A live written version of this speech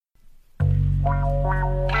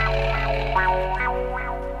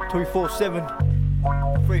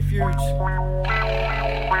2Four7, Free Feuds.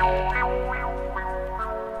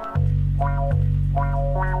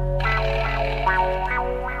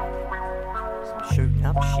 Some shooting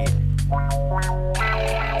up shit.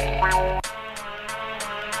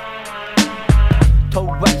 Told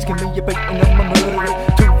rats give me a beating on my murder.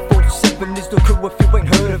 2Four7 is the crew if you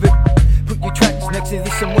ain't heard of it. Put your tracks next to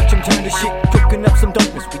this and watch them turn to shit. Cooking up some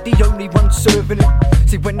darkness, we the only ones serving it.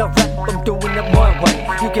 See when I rap, I'm doing it my way.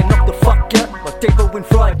 You get knocked the fuck out like Devo and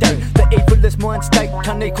Friday. The evilest mind state,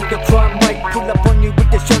 can they call the crime rate? Pull up on you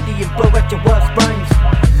with the shotty and blow out your wife's brains.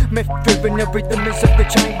 Meth driven, every rhythm is off the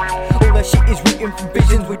chain. All that shit is written from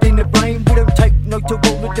visions within the brain. We don't take no to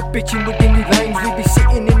roll with the bitching within your lanes. We be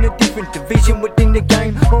sitting in a different division within the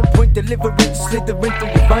game. On point deliverance, slithering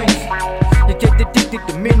through your veins. You get addicted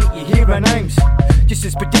the minute you hear our names. Just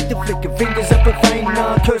as predictive, flicking fingers up a vein.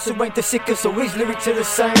 Nah, cursor ain't the sickest, so his lyrics are the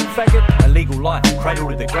same, faggot. A legal life, cradle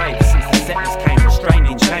to the grave. Since the settlers came, restrained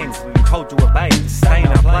in chains. We've been told to obey, to stay in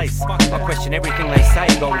our place. I question everything they say,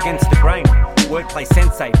 go against the grain. Wordplay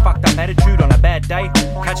sensei, fucked up attitude on a bad day.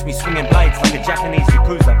 Catch me swinging blades like a Japanese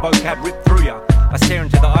yakuza. Vocab ripped through ya. I stare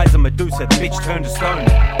into the eyes of Medusa, the bitch turned to stone.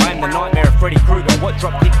 I am the nightmare of Freddy Krueger. What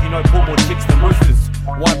drop kick you know pull more chicks than roosters?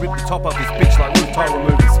 Why rip the top off this bitch like roof tile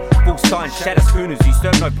removers? Full stein, shatter schooners, you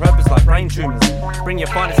serve no purpose like brain tumours. Bring your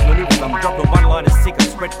finest manoeuvres, I'm dropping one-liners sick and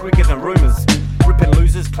spread quicker than rumours. Ripping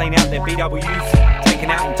losers, clean out their BWs.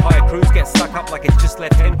 Taking out entire crews, get stuck up like it's just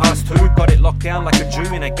left 2 Got it locked down like a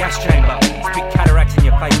Jew in a gas chamber. Spit cataracts in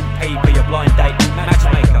your face, pay you for your blind date.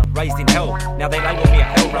 Matchmaker, raised in hell, now they label me a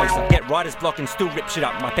hellraiser. Get writer's block and still rip shit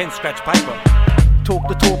up, my pen scratch paper. Talk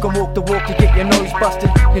the talk and walk the walk, you get your nose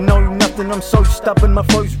busted. You know nothing, I'm so stubborn, my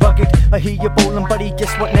flow's rugged. I hear you ballin', buddy,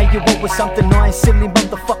 guess what, now you want with something. I ain't silly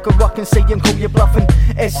motherfucker, I can see and call you bluffing.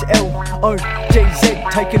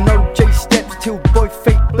 SLOJZ, taking OJ steps till both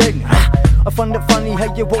feet bleeding. I find it funny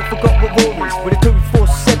how you all forgot what war is. With a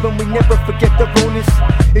 2Four7, we never forget the rawness.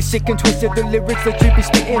 It's sick and twisted, the lyrics that you be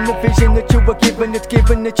spitting. The vision that you were given, it's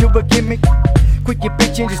given that you a gimmick. Quit your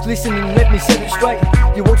bitching, just listen and let me set it straight.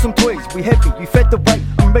 You want some toys, we heavy, you fed the weight.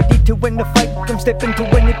 I'm ready to win the fight, I'm stepping to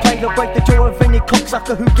any play. I break the jaw of any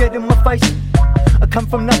cocksucker who get in my face. I come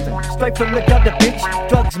from nothing, straight from the gutter, bitch.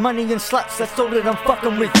 Drugs, money and sluts, that's all that I'm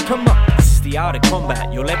fucking with, come on. This is the art of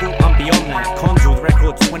combat, your level, I'm beyond that. Conjures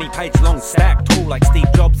records, 20 page long, stacked, tall like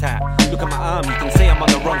Steve Jobs' hat. Look at my arm, you can see I'm on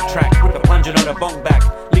the wrong track. Rip a plunger, not a bong back.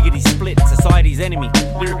 Liggity split, society's enemy.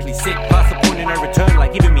 Lyrically sick, past the point of no return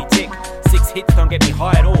like giving me tick. 6 hits don't get me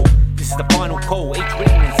high at all. This is the final call, each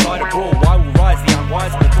written inside a brawl. I will rise, the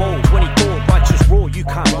unwise will fall. 24, righteous raw, you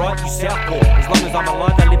can't write, you southpaw. As long as I'm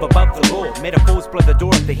alive, I live above the law. Metaphors blow the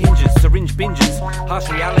door of the hinges, syringe binges. Harsh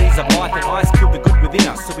realities of life and ice kill the good within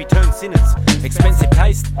us, so we turn sinners. Expensive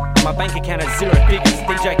taste, and my bank account has 0 figures.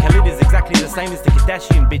 DJ Khalid is exactly the same as the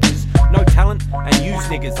Kardashian bitches. No talent and use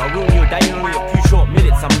niggas. I'll ruin your day in only a few short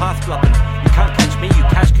minutes. I'm past bluffing. You can't catch me, you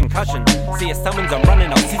catch concussion. See a summons, I'm running,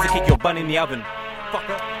 I'll scissor kick your bun in the oven.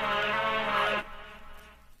 Fucker.